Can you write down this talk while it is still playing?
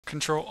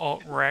Control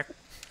Alt Rec.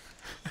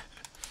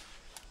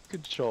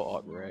 Control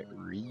Alt Rec.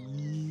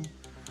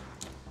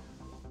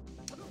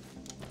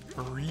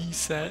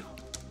 Reset.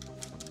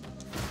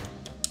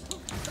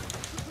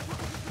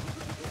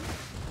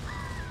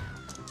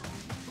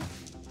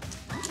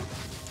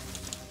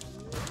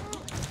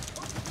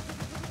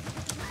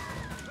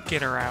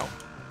 Get her out.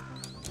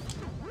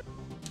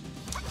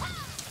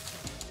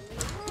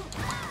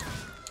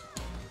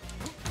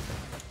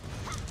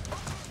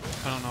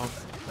 I don't know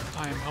if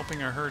I am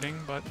helping or hurting,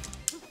 but I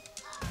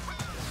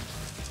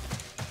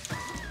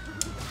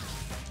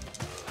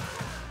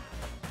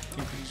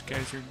think these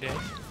guys are dead.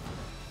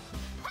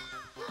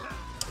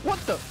 What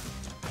the?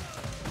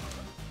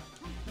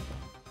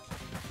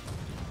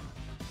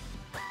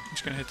 I'm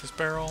just gonna hit this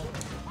barrel.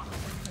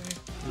 Okay.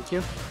 Thank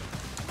you.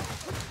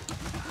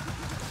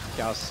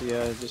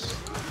 Galcia just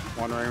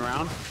wandering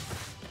around.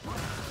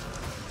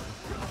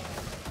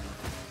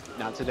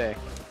 Not today.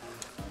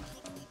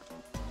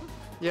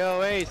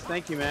 Yo, Ace,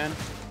 thank you, man.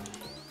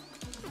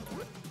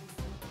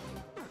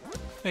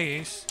 Hey,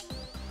 Ace.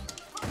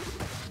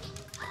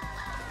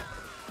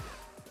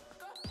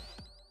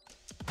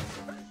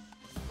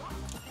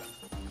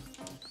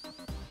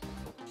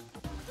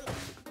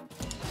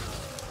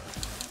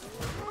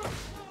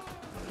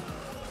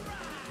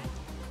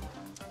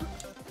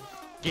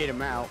 Get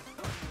him out.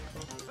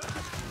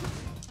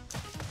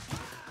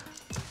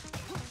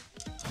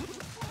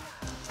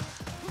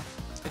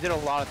 I did a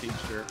lot of these,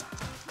 sure.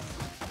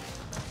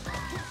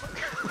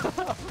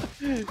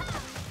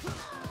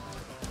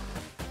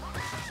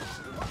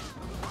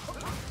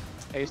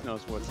 Ace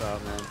knows what's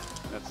up, man.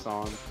 That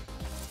song.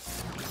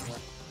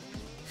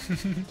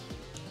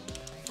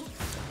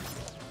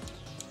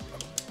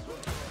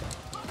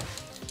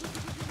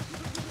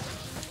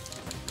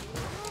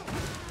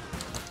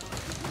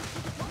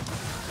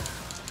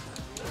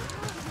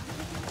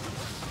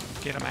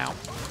 Get him out.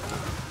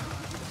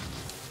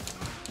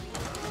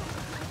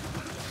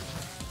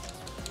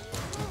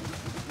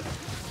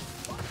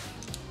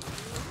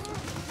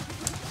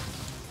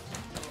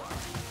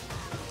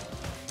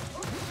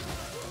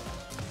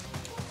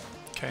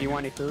 Okay. Do you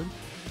want any food?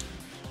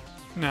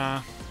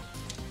 Nah.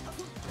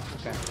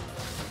 Okay.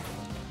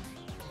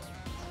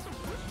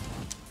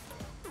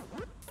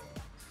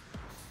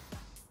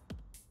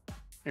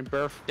 And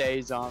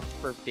birthdays on.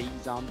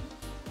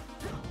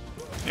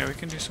 Yeah, we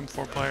can do some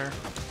 4-player.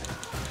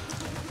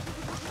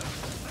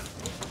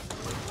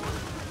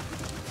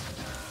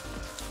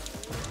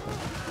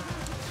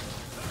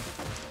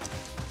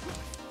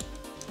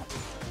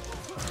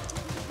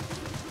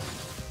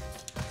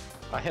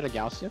 I hit a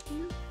Galcia for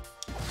you?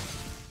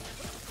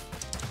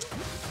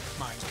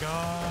 My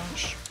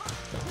gosh.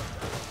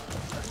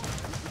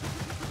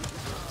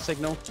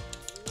 Signal.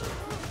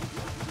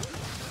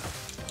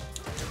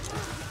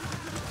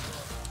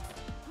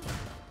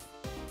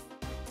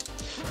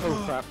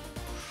 Oh crap.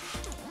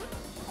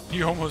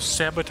 You almost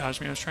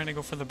sabotaged me. I was trying to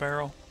go for the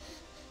barrel.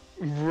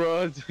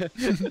 Run.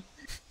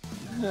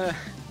 Alright,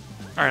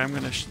 I'm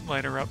gonna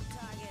light her up.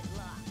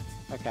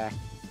 Okay.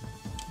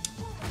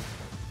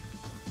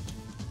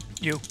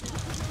 You.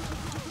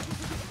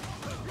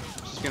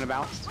 She's gonna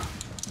bounce.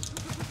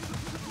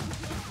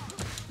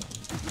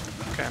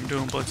 Okay, I'm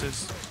doing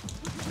blitzes.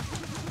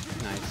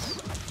 Nice.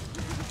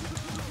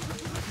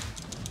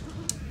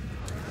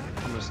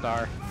 I'm a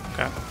star.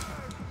 Okay.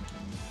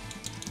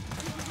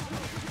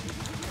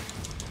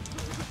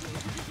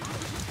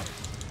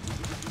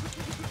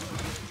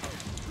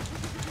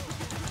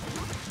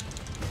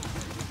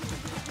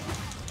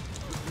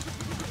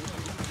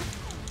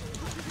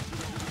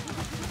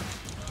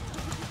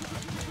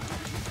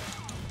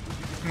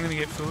 I'm gonna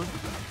get food.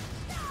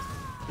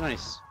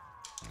 Nice.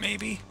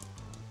 Maybe.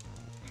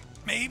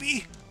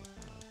 Maybe.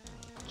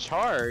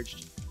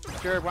 Charged?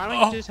 Jared, why don't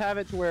Oh. you just have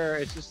it to where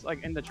it's just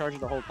like in the charger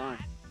the whole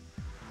time?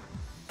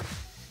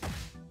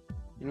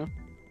 You know?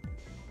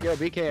 Yo,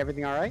 BK,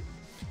 everything alright?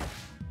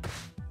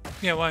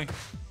 Yeah, why?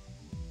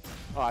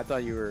 Oh, I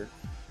thought you were...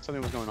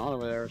 something was going on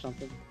over there or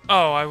something.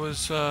 Oh, I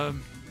was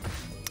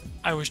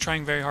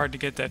trying very hard to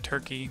get that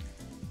turkey.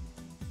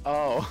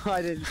 Oh,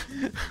 I didn't...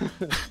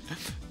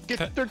 Get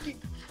the turkey!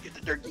 Get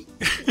the turkey!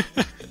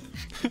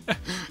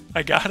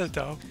 I got it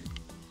though.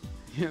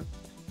 Yeah.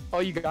 Oh,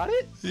 you got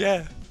it?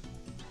 Yeah.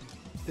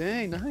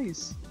 Dang,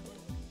 nice.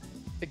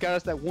 It got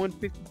us that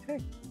 150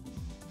 pay.